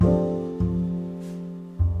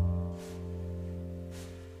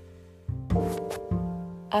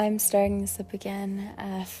I'm starting this up again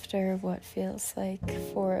after what feels like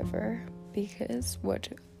forever, because what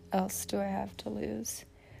else do I have to lose?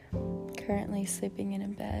 Currently sleeping in a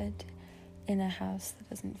bed in a house that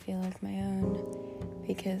doesn't feel like my own,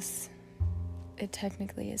 because it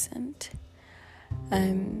technically isn't.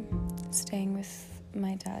 I'm staying with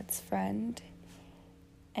my dad's friend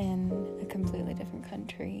in a completely different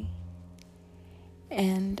country,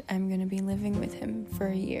 and I'm going to be living with him for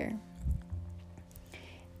a year.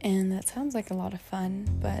 And that sounds like a lot of fun,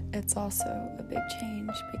 but it's also a big change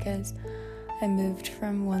because I moved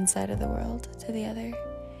from one side of the world to the other.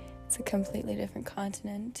 It's a completely different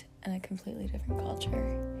continent and a completely different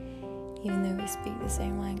culture. Even though we speak the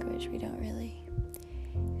same language, we don't really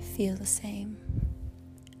feel the same.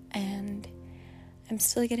 And I'm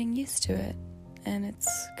still getting used to it, and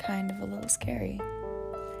it's kind of a little scary.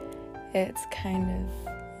 It's kind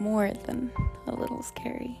of more than a little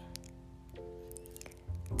scary.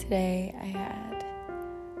 Today I had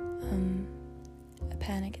a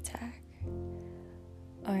panic attack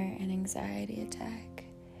or an anxiety attack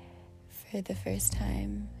for the first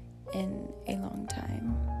time in a long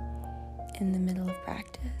time in the middle of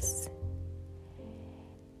practice.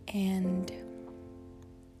 And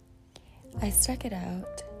I stuck it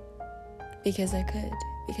out because I could,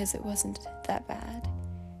 because it wasn't that bad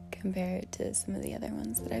compared to some of the other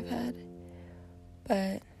ones that I've had.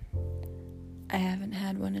 But I haven't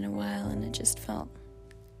had one in a while, and it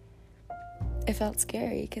felt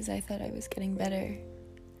scary because I thought I was getting better.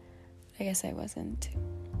 I guess I wasn't.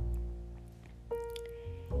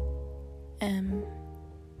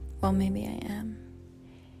 Well, maybe I am,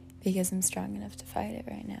 because I'm strong enough to fight it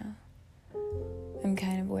right now. I'm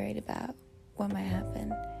kind of worried about what might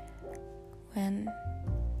happen when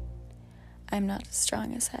I'm not as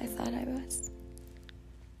strong as I thought I was.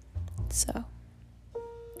 So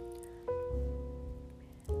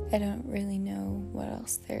I don't really know what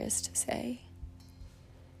else there is to say.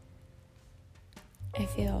 I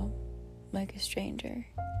feel like a stranger.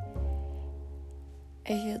 I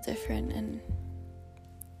feel different, and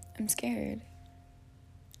I'm scared.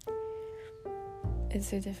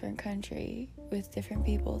 It's a different country with different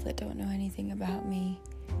people that don't know anything about me.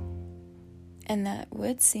 And that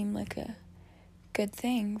would seem like a good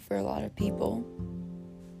thing for a lot of people.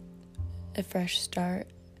 A fresh start.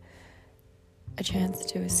 A chance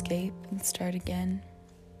to escape and start again.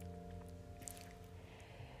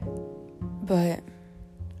 But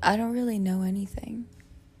I don't really know anything.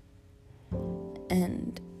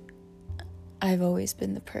 And I've always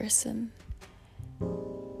been the person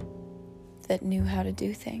that knew how to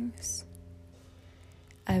do things.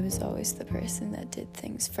 I was always the person that did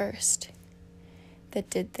things first, that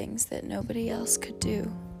did things that nobody else could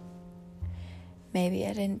do. Maybe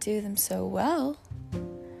I didn't do them so well,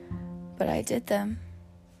 but I did them.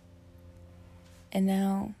 And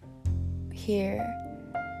now, here,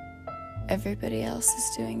 everybody else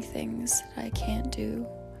is doing things that I can't do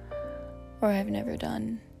or I've never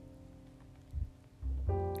done.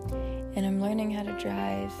 And I'm learning how to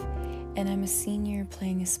drive, and I'm a senior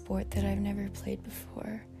playing a sport that I've never played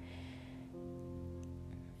before.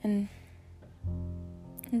 And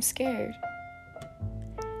I'm scared.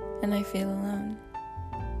 And I feel alone.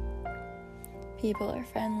 People are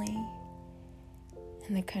friendly,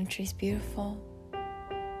 and the country's beautiful.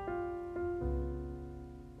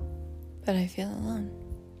 But I feel alone.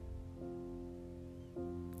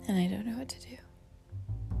 And I don't know what to do.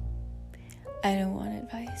 I don't want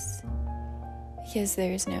advice, because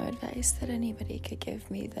there's no advice that anybody could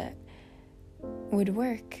give me that would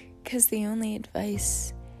work, because the only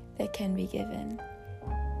advice that can be given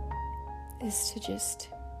is to just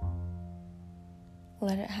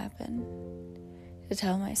let it happen, to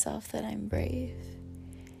tell myself that I'm brave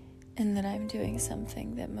and that I'm doing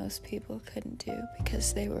something that most people couldn't do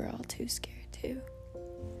because they were all too scared to.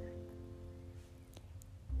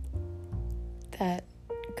 That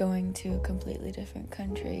going to a completely different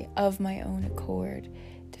country of my own accord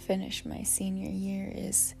to finish my senior year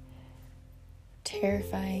is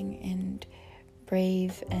terrifying and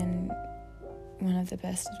brave and one of the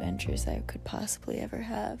best adventures I could possibly ever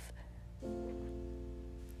have.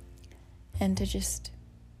 And to just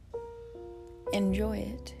enjoy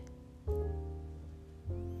it.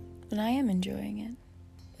 And I am enjoying it,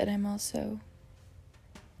 but I'm also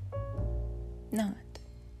not.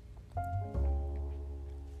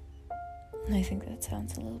 And I think that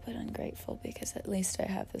sounds a little bit ungrateful, because at least I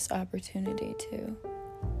have this opportunity to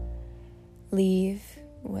leave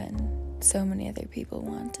when so many other people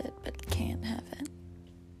want it but can't have it.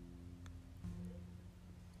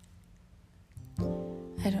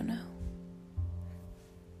 I don't know.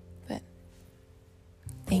 But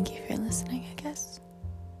listening, I guess.